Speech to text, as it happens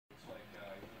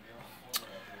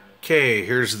Okay,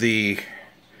 here's the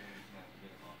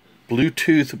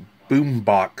Bluetooth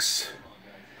Boombox,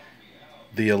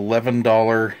 the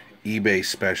 $11 eBay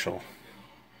special.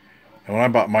 And when I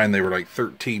bought mine, they were like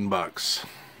 13 bucks,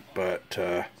 but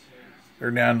they're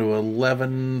down to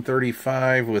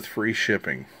 $11.35 with free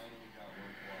shipping.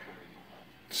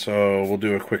 So we'll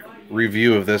do a quick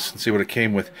review of this and see what it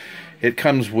came with. It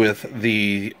comes with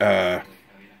the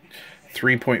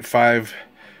 3.5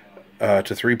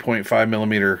 to 3.5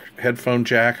 millimeter headphone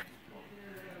jack.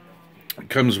 It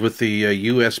comes with the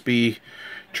USB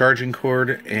charging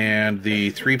cord and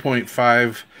the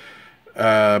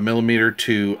 3.5 millimeter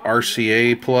to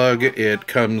RCA plug. It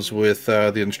comes with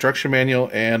the instruction manual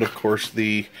and of course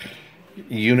the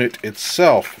unit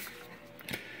itself.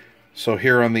 So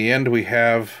here on the end we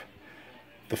have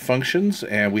the functions,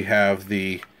 and we have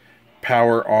the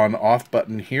power on off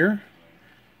button here.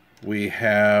 We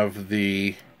have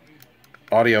the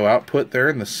audio output there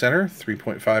in the center,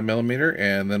 3.5 millimeter,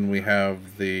 and then we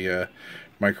have the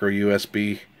micro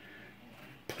USB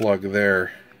plug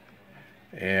there.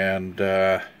 And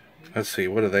let's see,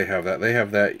 what do they have? They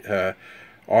have that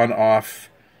on-off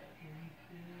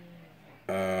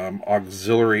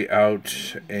auxiliary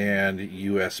out and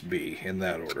USB in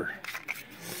that order.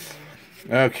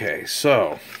 Okay,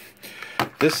 so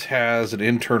this has an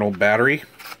internal battery.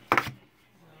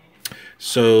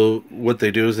 So what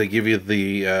they do is they give you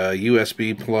the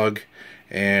USB plug,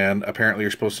 and apparently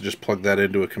you're supposed to just plug that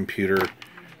into a computer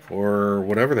or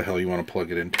whatever the hell you want to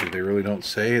plug it into. They really don't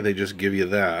say, they just give you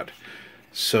that.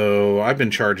 So I've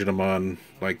been charging them on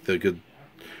like the good,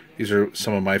 these are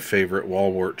some of my favorite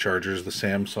wall wart chargers, the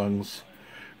Samsungs.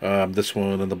 This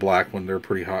one and the black one, they're a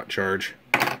pretty hot charge.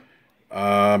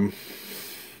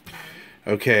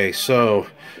 Okay, so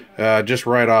just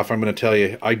right off, I'm going to tell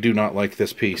you, I do not like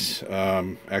this piece.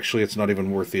 Actually, it's not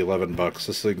even worth the 11 bucks.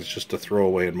 This thing's just a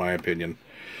throwaway in my opinion.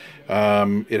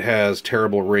 It has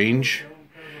terrible range.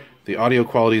 The audio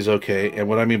quality is okay, and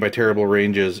what I mean by terrible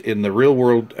range is in the real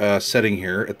world setting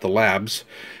here at the labs,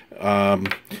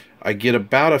 I get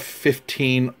about a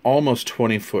 15, almost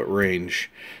 20 foot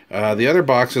range. The other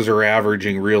boxes are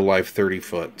averaging real life 30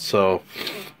 foot, so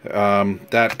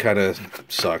that kind of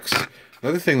sucks.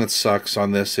 Another thing that sucks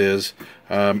on this is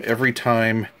every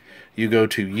time you go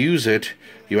to use it,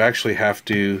 you actually have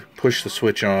to push the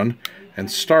switch on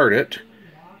and start it.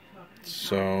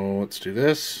 So let's do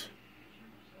this.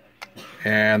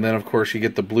 And then of course you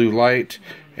get the blue light,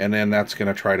 and then that's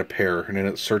going to try to pair, and then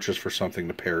it searches for something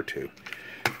to pair to.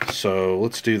 So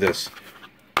let's do this.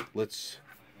 Let's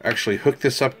actually hook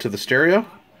this up to the stereo,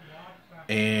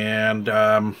 and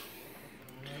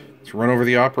let's run over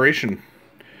the operation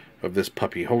of this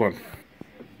puppy. Hold on.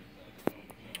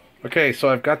 Okay, so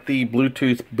I've got the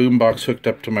Bluetooth Boombox hooked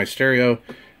up to my stereo.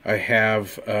 I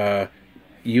have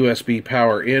USB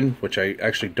power in, which I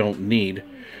actually don't need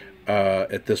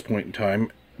at this point in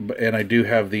time, and I do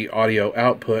have the audio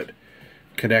output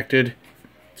connected.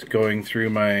 It's going through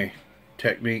my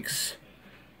Technics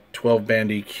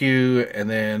 12-band EQ and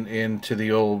then into the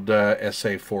old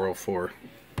SA404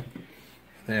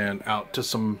 and out to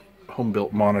some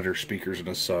home-built monitor speakers and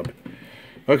a sub.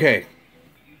 Okay,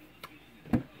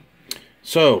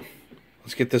 so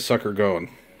let's get this sucker going.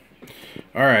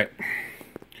 Alright,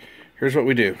 here's what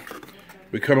we do.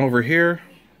 We come over here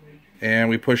and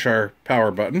we push our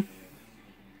power button.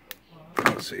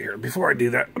 Let's see here. Before I do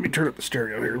that, let me turn up the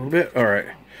stereo here a little bit. Alright,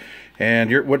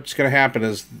 and what's going to happen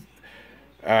is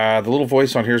the little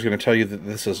voice on here is going to tell you that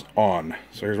this is on.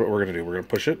 So here's what we're going to do. We're going to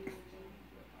push it.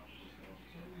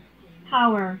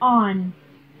 Power on.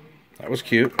 That was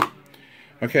cute.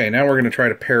 Okay, now we're going to try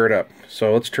to pair it up.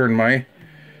 So let's turn my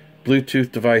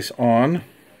Bluetooth device on.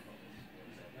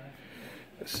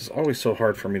 This is always so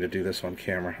hard for me to do this on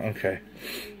camera. Okay.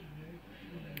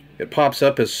 It pops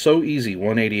up as so easy,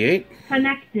 188.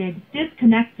 Connected.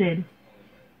 Disconnected.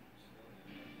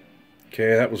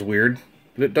 Okay, that was weird.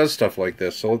 But it does stuff like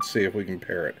this, so let's see if we can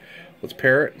pair it. Let's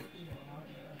pair it.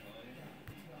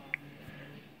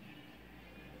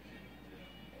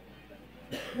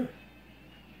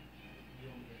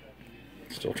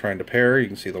 Still trying to pair. You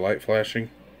can see the light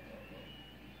flashing.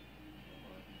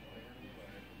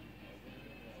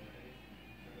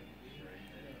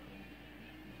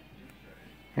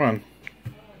 Come on.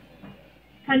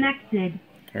 Connected.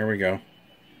 There we go.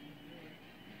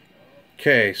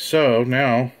 Okay, so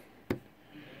now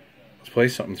let's play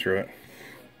something through it.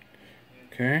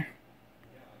 Okay.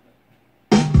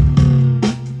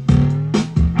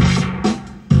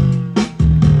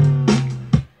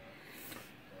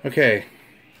 Okay,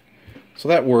 so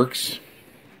that works.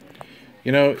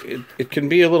 You know, it can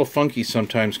be a little funky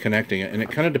sometimes connecting it, and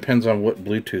it kind of depends on what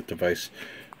Bluetooth device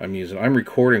I'm using. I'm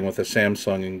recording with a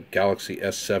Samsung Galaxy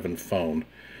S7 phone,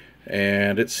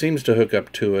 and it seems to hook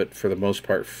up to it for the most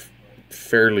part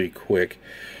fairly quick.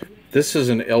 This is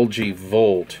an LG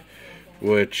Volt,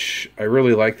 which I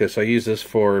really like this. I use this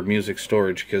for music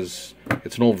storage because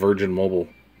it's an old Virgin Mobile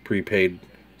prepaid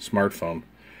smartphone,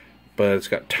 but it's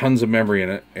got tons of memory in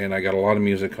it, and I got a lot of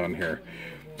music on here.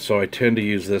 So I tend to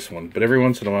use this one, but every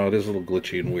once in a while it is a little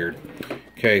glitchy and weird.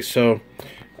 Okay, so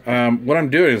what I'm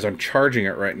doing is I'm charging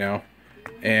it right now,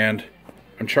 and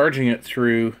I'm charging it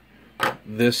through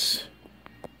this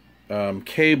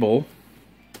cable.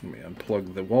 Let me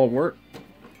unplug the wall wart,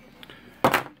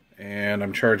 and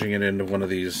I'm charging it into one of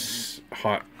these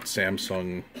hot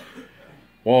Samsung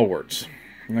wall warts.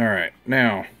 All right,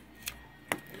 now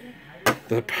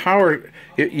the power.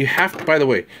 You have to, by the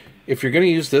way, if you're going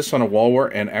to use this on a wall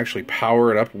wart and actually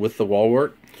power it up with the wall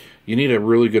wart, you need a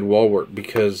really good wall wart,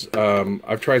 because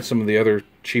I've tried some of the other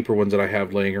cheaper ones that I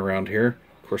have laying around here.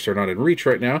 Of course, they're not in reach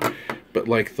right now, but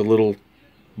like the little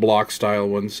block style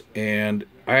ones, and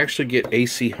I actually get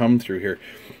AC hum through here.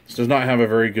 This does not have a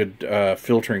very good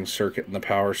filtering circuit in the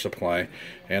power supply,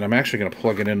 and I'm actually going to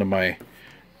plug it into my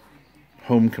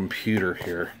home computer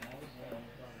here,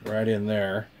 right in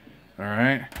there. All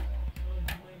right.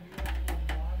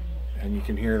 And you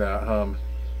can hear that hum.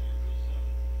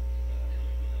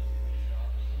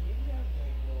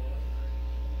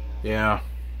 Yeah,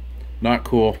 not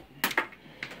cool.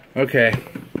 Okay.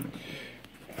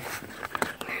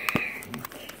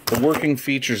 The working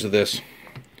features of this.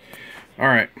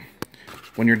 Alright.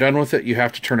 When you're done with it, you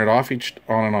have to turn it off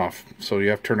on and off. So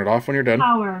you have to turn it off when you're done.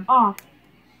 Power off.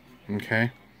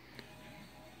 Okay.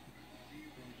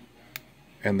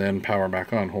 And then power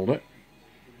back on. Hold it.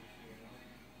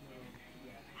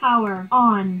 Power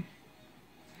on.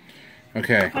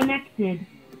 Okay. Connected.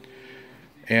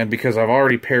 And because I've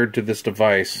already paired to this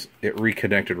device, it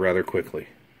reconnected rather quickly.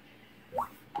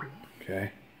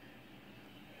 Okay.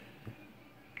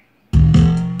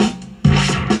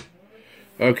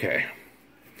 Okay.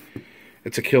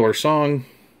 It's a killer song,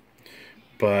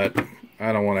 but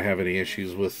I don't want to have any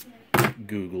issues with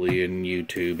Googly and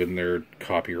YouTube and their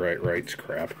copyright rights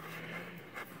crap.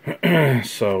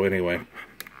 So anyway.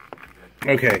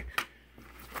 Okay,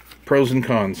 pros and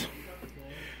cons.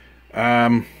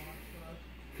 Well,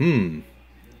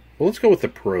 let's go with the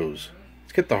pros.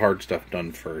 Let's get the hard stuff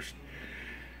done first.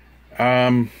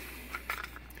 It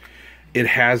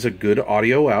has a good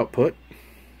audio output.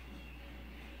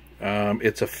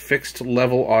 It's a fixed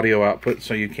level audio output,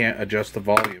 so you can't adjust the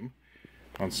volume.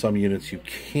 On some units you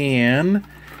can.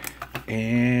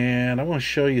 And I want to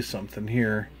show you something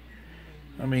here.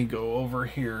 Let me go over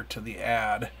here to the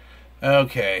ad.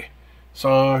 Okay,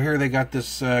 so here they got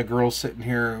this girl sitting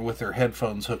here with her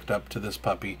headphones hooked up to this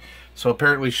puppy. So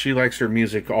apparently she likes her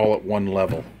music all at one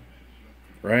level,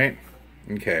 right?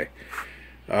 Okay.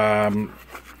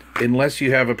 Unless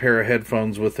you have a pair of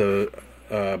headphones with a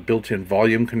built-in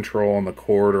volume control on the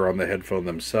cord or on the headphone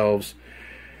themselves.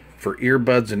 For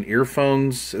earbuds and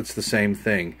earphones, it's the same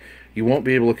thing. You won't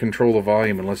be able to control the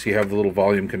volume unless you have the little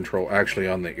volume control actually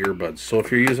on the earbuds. So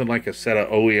if you're using like a set of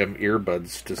OEM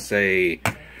earbuds to say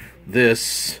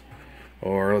this,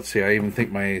 or let's see, I even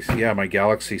think my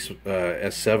Galaxy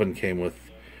S7 came with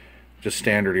just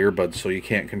standard earbuds, so you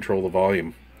can't control the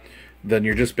volume, then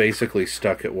you're just basically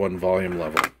stuck at one volume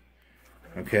level.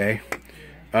 Okay.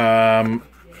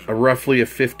 Roughly a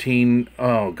 15,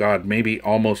 oh god, maybe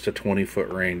almost a 20-foot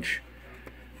range.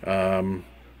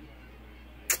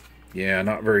 Yeah,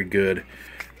 not very good.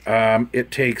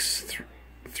 It takes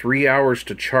 3 hours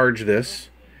to charge this,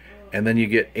 and then you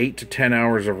get 8 to 10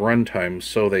 hours of runtime,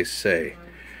 so they say.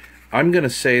 I'm going to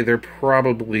say they're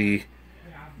probably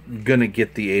going to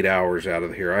get the 8 hours out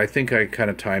of here. I think I kind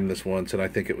of timed this once, and I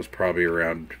think it was probably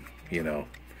around,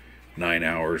 9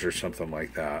 hours or something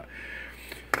like that.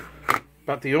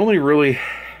 But the only really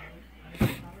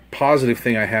positive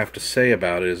thing I have to say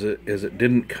about it is it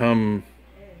didn't come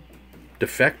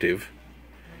defective.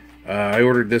 I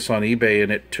ordered this on eBay,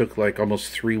 and it took like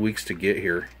almost 3 weeks to get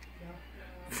here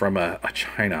from a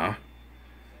China.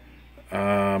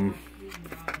 Yeah.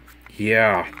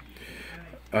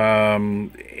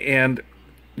 And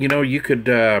you could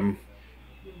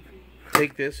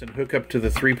take this and hook up to the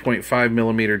 3.5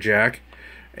 millimeter jack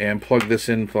and plug this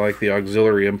in for like the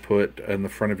auxiliary input in the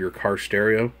front of your car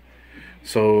stereo.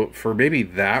 So for maybe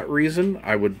that reason,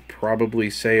 I would probably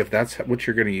say if that's what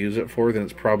you're going to use it for, then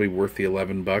it's probably worth the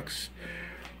 $11.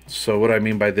 So what I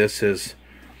mean by this is,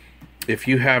 if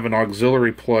you have an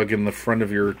auxiliary plug in the front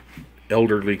of your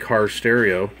elderly car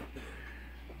stereo,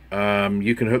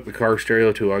 You can hook the car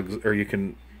stereo to, or you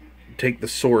can take the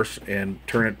source and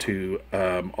turn it to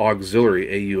auxiliary,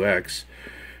 AUX.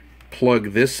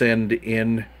 Plug this end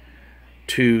in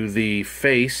to the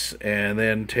face, and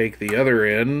then take the other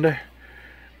end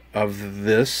of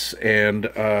this and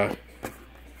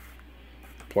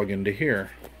plug into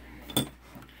here. I'm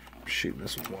shooting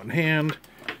this with one hand.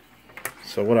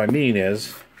 So what I mean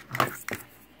is,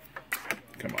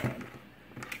 come on.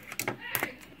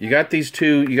 You got these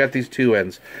two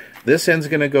ends. This end's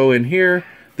going to go in here.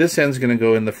 This end's going to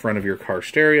go in the front of your car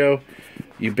stereo.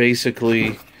 You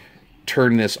basically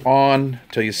turn this on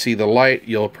till you see the light.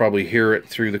 You'll probably hear it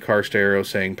through the car stereo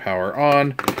saying power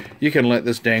on. You can let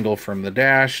this dangle from the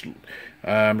dash.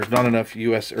 There's not enough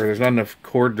there's not enough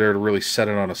cord there to really set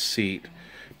it on a seat.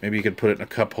 Maybe you could put it in a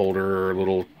cup holder or a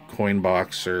little coin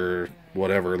box or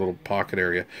whatever, a little pocket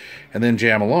area, and then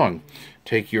jam along.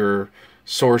 Take your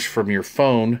source from your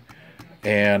phone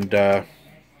and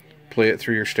play it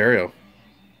through your stereo.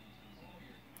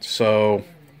 So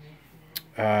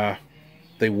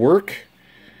they work,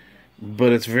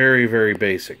 but it's very, very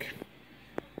basic.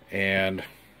 And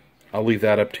I'll leave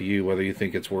that up to you whether you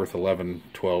think it's worth $11,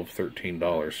 $12,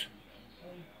 $13.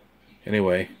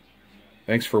 Anyway,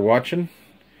 thanks for watching.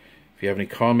 If you have any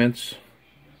comments,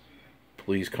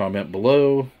 please comment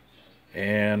below,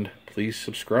 and please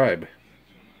subscribe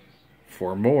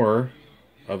for more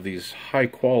of these high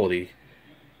quality,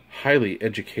 highly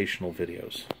educational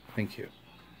videos. Thank you.